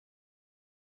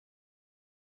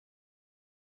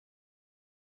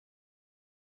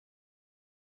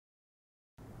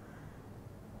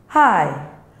Hi,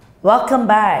 welcome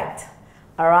back.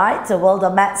 Alright, to World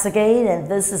of Maths again, and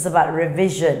this is about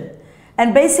revision.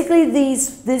 And basically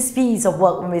this piece of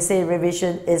work, when we say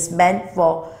revision, is meant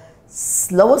for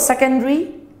lower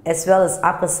secondary as well as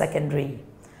upper secondary.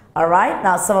 Alright,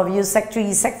 now some of you Sec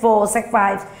 3, Sec 4, Sec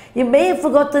 5, you may have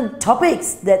forgotten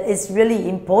topics that is really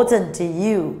important to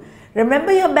you.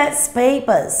 Remember, your maths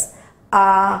papers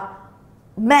are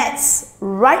maths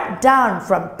right down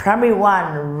from primary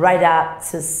 1 right up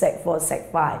to Sec 4,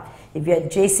 Sec 5. If you're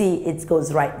at JC, it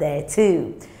goes right there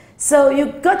too. So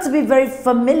you've got to be very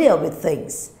familiar with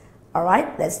things.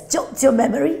 Alright, let's jolt your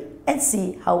memory and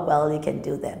see how well you can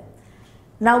do them.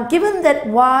 Now, given that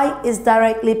y is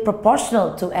directly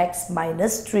proportional to x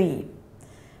minus 3,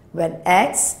 when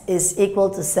x is equal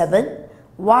to 7,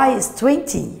 y is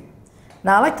 20.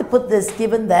 Now, I like to put this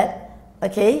given that,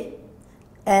 okay?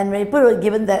 And when you put it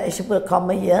given that, you should put a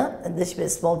comma here, and this should be a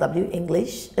small w,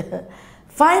 English.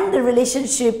 Find the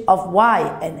relationship of y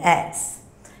and x,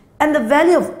 and the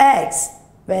value of x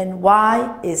when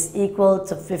y is equal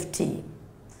to 50.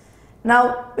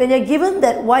 Now, when you're given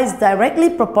that y is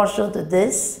directly proportional to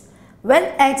this, when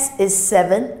x is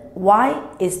 7, y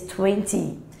is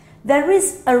 20. There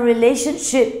is a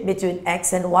relationship between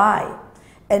x and y,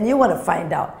 and you want to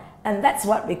find out. And that's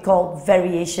what we call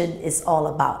variation is all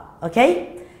about,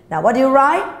 okay? Now, what do you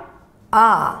write?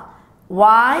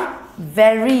 Y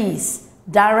varies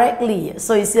directly.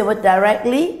 So you see the word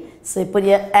directly, so you put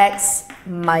here x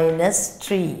minus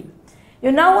 3.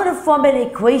 You now want to form an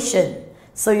equation.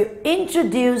 So you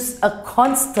introduce a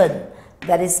constant,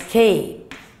 that is k.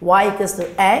 Y equals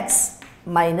to x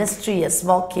minus 3, a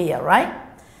small k, right?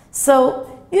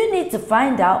 So you need to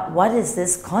find out what is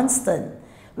this constant.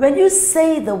 When you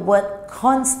say the word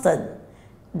constant,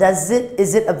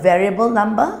 is it a variable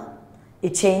number?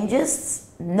 It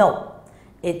changes? No.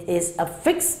 It is a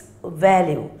fixed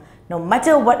value. No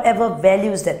matter whatever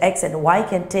values that x and y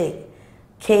can take,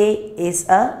 k is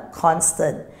a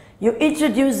constant. You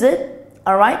introduce it,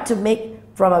 alright, to make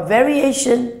from a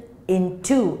variation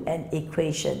into an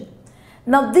equation.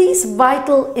 Now, this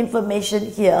vital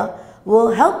information here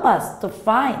will help us to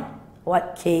find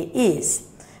what k is.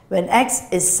 When x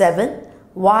is 7,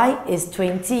 y is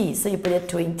 20. So you put it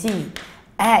 20.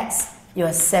 X, you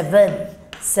are 7.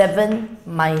 7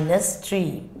 minus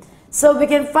 3. So we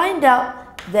can find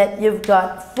out that you've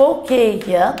got 4k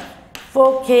here.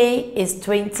 4k is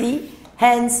 20.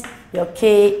 Hence, your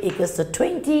k equals to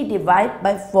 20 divided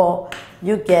by 4.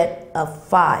 You get a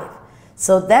 5.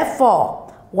 So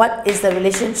therefore, what is the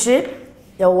relationship?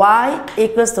 Your y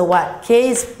equals to what? K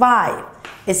is 5.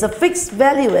 It's a fixed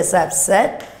value, as I've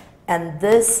said. And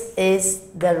this is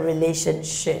the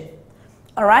relationship.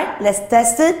 Alright, let's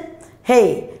test it.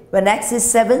 Hey, when x is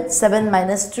 7, 7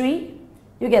 minus 3,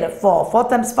 you get a 4. 4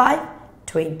 times 5,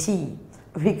 20.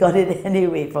 We got it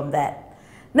anyway from that.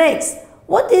 Next,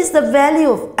 what is the value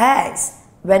of x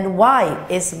when y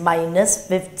is minus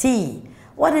 50?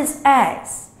 What is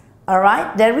x?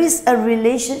 Alright, there is a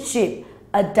relationship,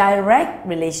 a direct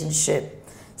relationship.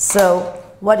 So,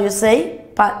 what do you say?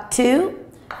 Part 2.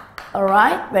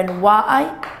 Alright, when y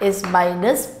is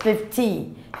minus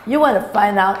 50, you want to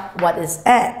find out what is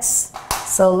x.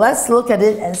 So let's look at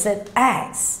it and say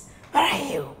x. Where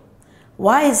are you?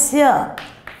 Y is here.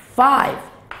 5.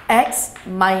 X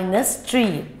minus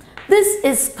 3. This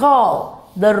is called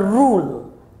the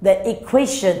rule, the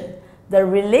equation, the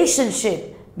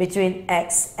relationship between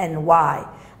x and y.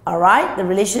 Alright, the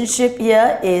relationship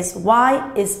here is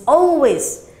y is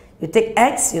always, you take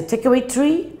x, you take away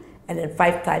 3, and then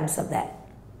 5 times of that.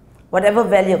 Whatever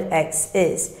value of x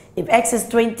is. If x is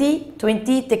 20,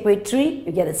 20 take away 3,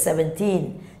 you get a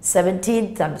 17.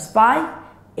 17 times 5,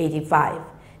 85.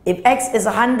 If x is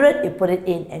 100, you put it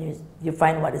in and you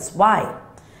find what is y.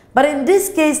 But in this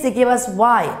case, they give us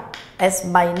y as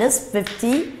minus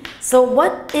 50. So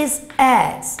what is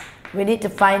x? We need to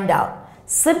find out.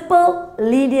 Simple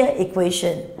linear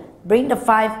equation. Bring the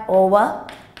 5 over.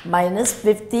 Minus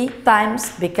 50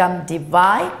 times become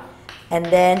divide. And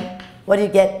then what do you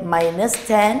get? Minus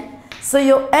 10. So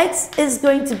your x is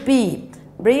going to be,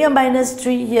 bring a minus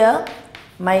 3 here,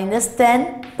 minus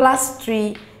 10 plus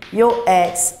 3, your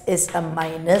x is a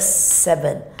minus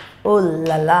 7. Oh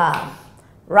la la.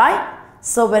 Right?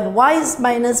 So when y is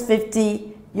minus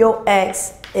 50, your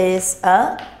x is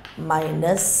a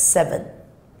minus 7.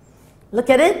 Look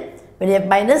at it. When you have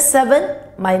minus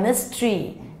 7, minus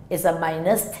 3 is a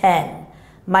minus 10.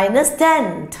 Minus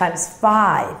 10 times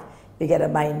 5. You get a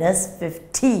minus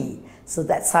 50. So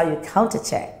that's how you counter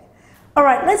check.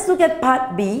 Alright, let's look at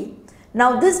part B.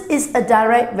 Now this is a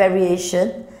direct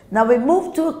variation. Now we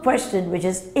move to a question which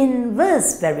is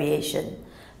inverse variation.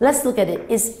 Let's look at it.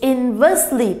 It's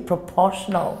inversely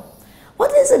proportional.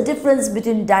 What is the difference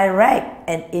between direct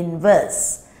and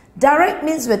inverse? Direct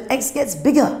means when x gets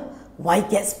bigger, y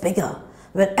gets bigger.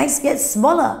 When x gets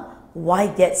smaller, y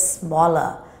gets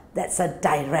smaller. That's a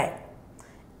direct.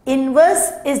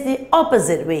 Inverse is the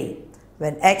opposite way.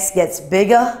 When x gets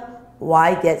bigger,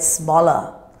 y gets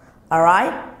smaller.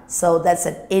 Alright? So that's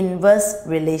an inverse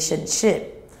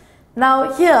relationship.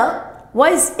 Now here,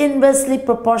 why is inversely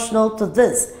proportional to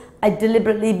this? I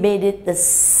deliberately made it the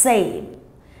same.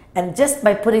 And just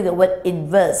by putting the word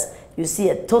inverse, you see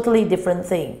a totally different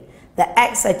thing. The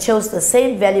x, I chose the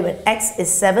same value when x is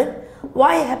 7.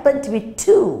 Y happened to be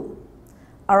 2.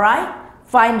 Alright?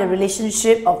 Find the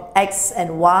relationship of x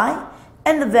and y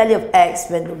and the value of x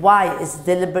when y is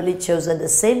deliberately chosen the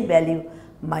same value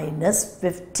minus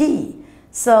 50.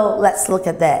 So let's look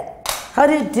at that. How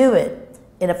do you do it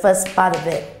in the first part of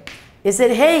it? You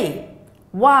said, hey,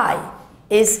 y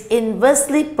is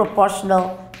inversely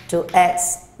proportional to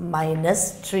x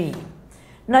minus 3.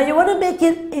 Now you want to make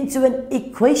it into an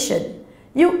equation.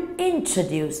 You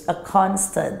introduce a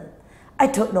constant. I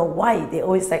don't know why they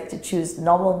always like to choose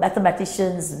normal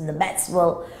mathematicians in the maths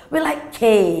world. We like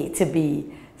k to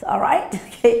be, alright?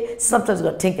 Okay. Sometimes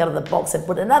we've got to think out of the box and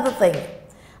put another thing.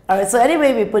 Alright, so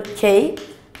anyway, we put k.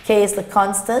 K is the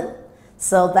constant.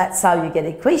 So that's how you get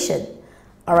equation.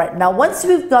 Alright, now once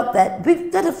we've got that,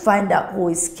 we've got to find out who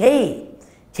is k.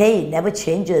 K never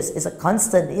changes, it's a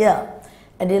constant here.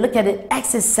 And you look at it,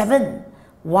 x is 7,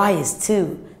 y is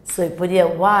 2. So you put here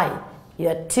y,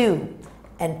 you're 2,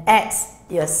 and x,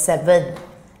 you're 7.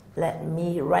 Let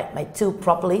me write my 2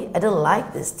 properly. I don't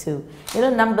like this 2. You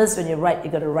know, numbers when you write,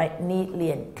 you got to write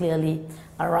neatly and clearly.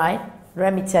 Alright,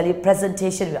 let me tell you,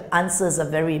 presentation, your answers are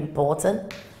very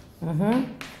important.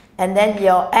 And then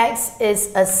your x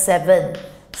is a 7.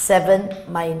 7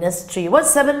 minus 3.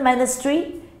 What's 7 minus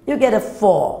 3? You get a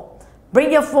 4.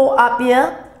 Bring your 4 up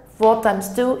here. 4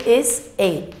 times 2 is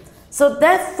 8. So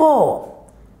therefore,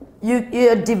 you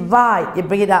divide, you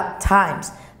bring it up,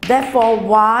 times. Therefore,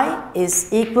 y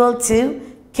is equal to,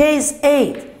 k is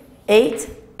 8. 8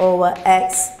 over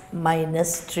x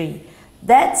minus 3.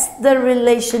 That's the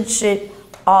relationship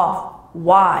of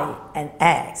y and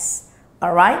x.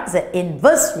 Alright, it's an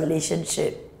inverse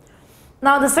relationship.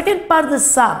 Now the second part of the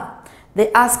sum,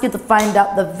 they ask you to find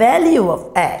out the value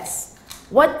of x.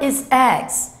 What is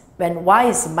x when y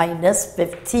is minus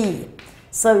 50?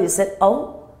 So you said,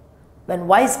 oh, when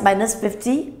y is minus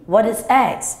 50, what is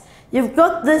x? You've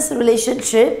got this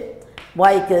relationship,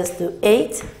 y equals to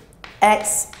 8,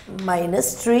 x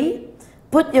minus 3.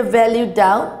 Put your value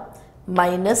down,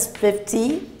 minus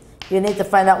 50. You need to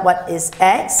find out what is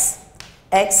x.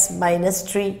 X minus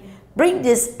 3. Bring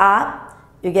this up.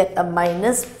 You get a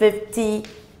minus 50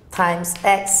 times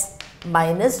x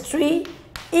minus 3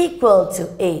 equal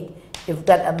to 8. You've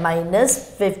got a minus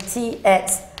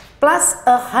 50x plus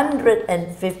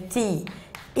 150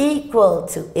 equal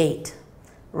to 8.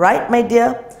 Right, my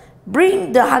dear?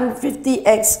 Bring the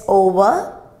 150x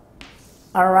over.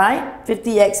 Alright,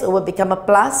 50x over become a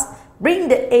plus. Bring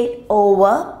the 8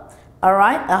 over.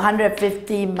 Alright,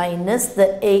 150 minus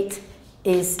the 8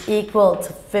 is equal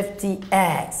to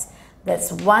 50x.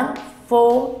 That's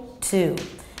 142.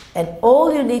 And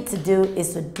all you need to do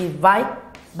is to divide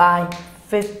by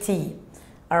 50.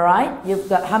 Alright, you've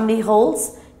got how many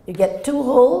holes? You get 2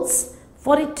 holes,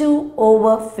 42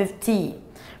 over 50.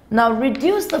 Now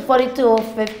reduce the 42 over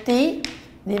 50,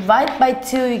 divide by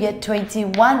 2, you get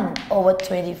 21 over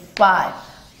 25.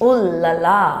 Oh la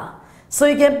la. So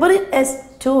you can put it as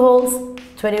 2 holes,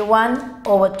 21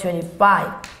 over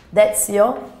 25. That's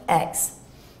your x.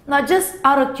 Now just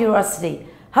out of curiosity,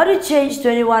 how do you change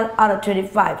 21 out of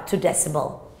 25 to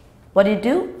decimal? What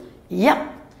do?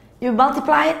 Yep, you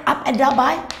multiply it up and down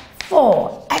by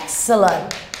 4.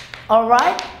 Excellent.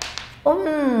 Alright,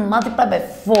 multiply by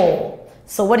 4.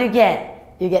 So what do you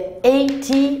get? You get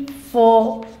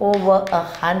 84 over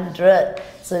 100.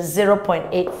 So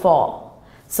 0.84.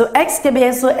 So x can be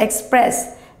also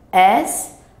expressed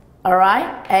as,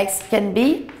 alright, x can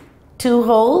be 2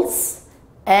 holes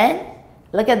and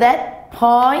look at that,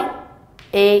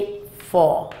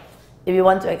 0.84. If you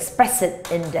want to express it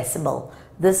in decimal,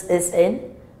 this is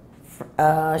in,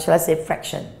 shall I say,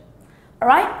 fraction.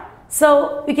 Alright,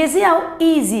 so you can see how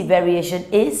easy variation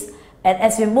is, and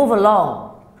as we move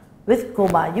along with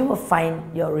Kumar, you will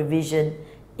find your revision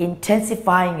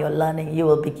intensifying your learning. You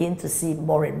will begin to see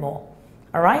more and more.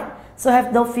 Alright, so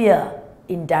have no fear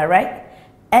in direct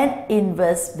and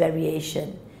inverse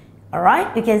variation.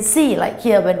 Alright, you can see like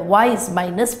here when y is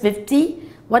minus 50,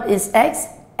 what is x?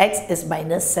 X is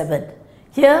minus 7.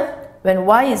 Here, when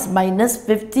y is minus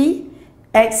 50,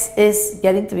 x is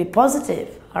getting to be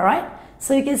positive, all right?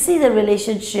 So you can see the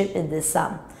relationship in this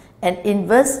sum. And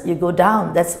inverse, you go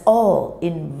down, that's all,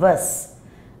 inverse.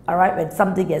 All right, when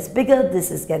something gets bigger,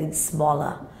 this is getting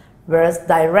smaller. Whereas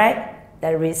direct,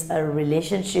 there is a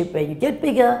relationship where you get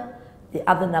bigger, the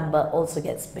other number also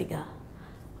gets bigger.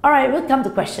 All right, we'll come to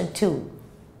question 2.